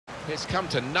It's come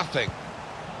to nothing.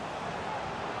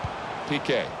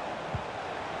 Piqué.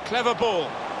 Clever ball.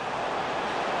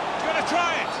 He's going to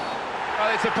try it.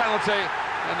 Well, it's a penalty,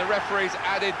 and the referee's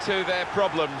added to their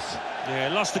problems.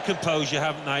 Yeah, lost the composure,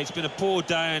 haven't they? It's been a poor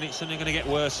day, and it's only going to get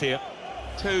worse here.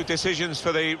 Two decisions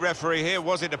for the referee here.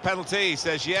 Was it a penalty? He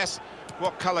says yes.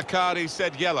 What colour card? He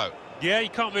said yellow. Yeah, you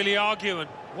can't really argue, and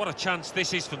what a chance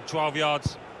this is from 12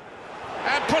 yards.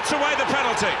 And puts away the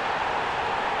penalty.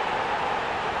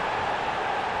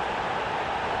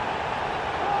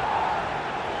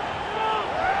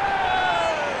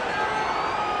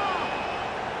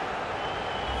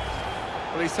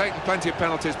 Well, he's taken plenty of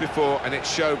penalties before, and it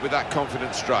showed with that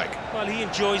confident strike. Well, he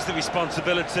enjoys the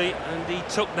responsibility, and he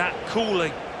took that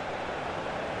coolly.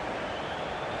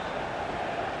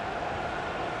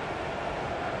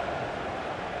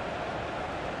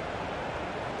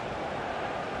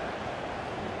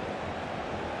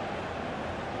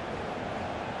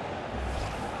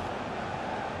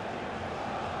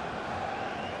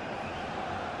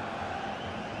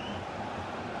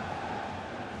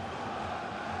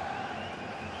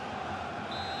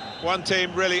 One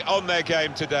team really on their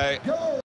game today.